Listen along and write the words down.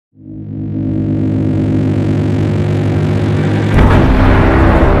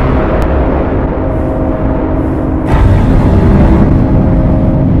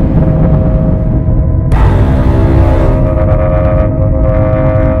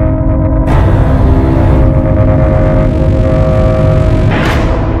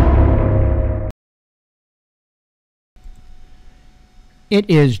It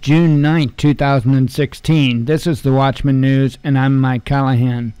is June 9th, 2016. This is the Watchman News, and I'm Mike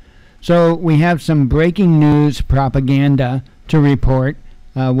Callahan. So we have some breaking news propaganda to report.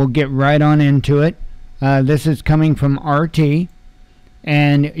 We'll get right on into it. This is coming from RT.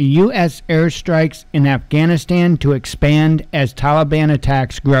 And U.S. airstrikes in Afghanistan to expand as Taliban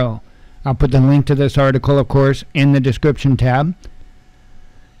attacks grow. I'll put the link to this article, of course, in the description tab.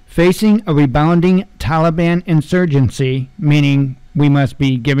 Facing a rebounding Taliban insurgency, meaning we must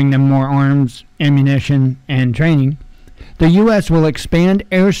be giving them more arms, ammunition, and training, the U.S. will expand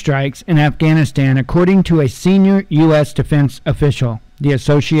airstrikes in Afghanistan, according to a senior U.S. defense official, the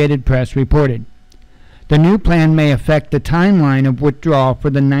Associated Press reported. The new plan may affect the timeline of withdrawal for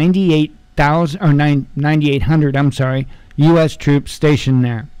the 9,800 U.S. troops stationed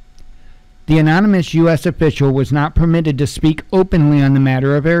there. The anonymous U.S. official was not permitted to speak openly on the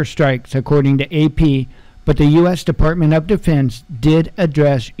matter of airstrikes, according to AP, but the U.S. Department of Defense did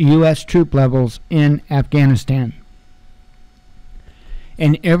address U.S. troop levels in Afghanistan.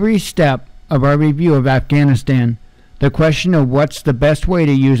 In every step of our review of Afghanistan, the question of what's the best way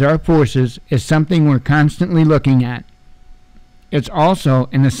to use our forces is something we're constantly looking at. It's also,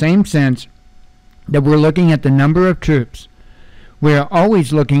 in the same sense, that we're looking at the number of troops. We are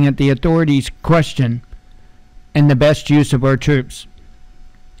always looking at the authorities' question and the best use of our troops.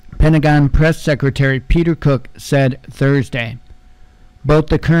 Pentagon Press Secretary Peter Cook said Thursday. Both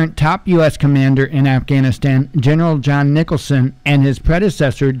the current top U.S. commander in Afghanistan, General John Nicholson, and his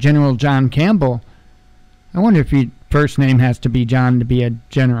predecessor, General John Campbell. I wonder if his first name has to be John to be a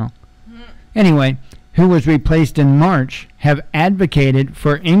general. Anyway, who was replaced in March, have advocated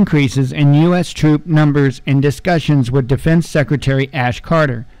for increases in U.S. troop numbers in discussions with Defense Secretary Ash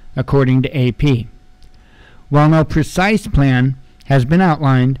Carter, according to AP. While no precise plan has been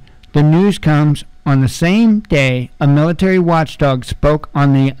outlined, the news comes on the same day a military watchdog spoke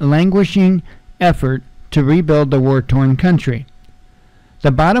on the languishing effort to rebuild the war-torn country.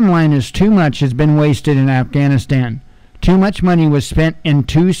 The bottom line is too much has been wasted in Afghanistan. Too much money was spent in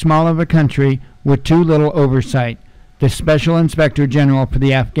too small of a country with too little oversight, the Special Inspector General for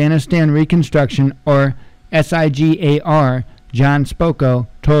the Afghanistan Reconstruction, or SIGAR, John Spoko,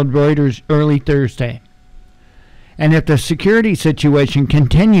 told Reuters early Thursday. And if the security situation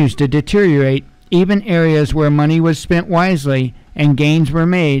continues to deteriorate, even areas where money was spent wisely and gains were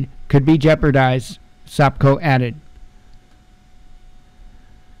made could be jeopardized, Spoko added.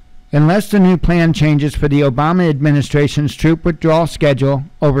 Unless the new plan changes for the Obama administration's troop withdrawal schedule,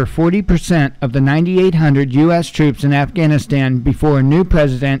 over 40% of the 9,800 U.S. troops in Afghanistan before a new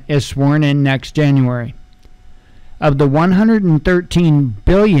president is sworn in next January. Of the $113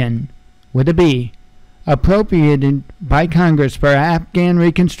 billion, with a B, appropriated by Congress for Afghan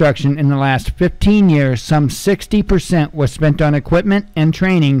reconstruction in the last 15 years, some 60% was spent on equipment and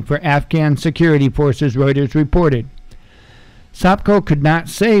training for Afghan security forces, Reuters reported. Spoko could not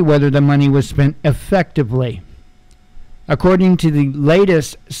say whether the money was spent effectively. According to the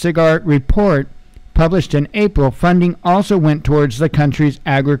latest SIGAR report published in April, funding also went towards the country's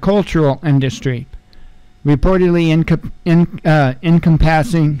agricultural industry, reportedly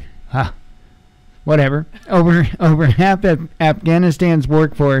encompassing over half of Afghanistan's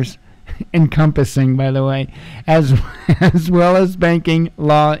workforce, encompassing, by the way, as well as banking,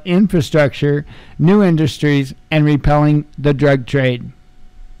 law, infrastructure, new industries, and repelling the drug trade.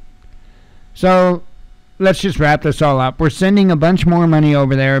 So let's just wrap this all up. We're sending a bunch more money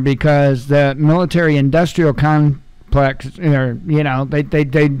over there because the military-industrial complex,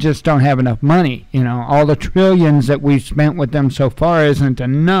 they just don't have enough money. All the trillions that we've spent with them so far isn't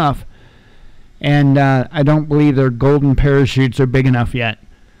enough, and I don't believe their golden parachutes are big enough yet.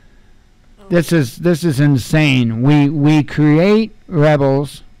 This is insane. We create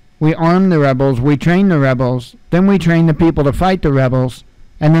rebels, we arm the rebels, we train the rebels, then we train the people to fight the rebels,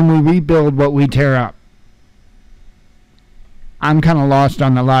 and then we rebuild what we tear up. I'm kind of lost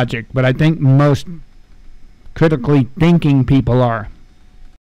on the logic, but I think most critically thinking people are.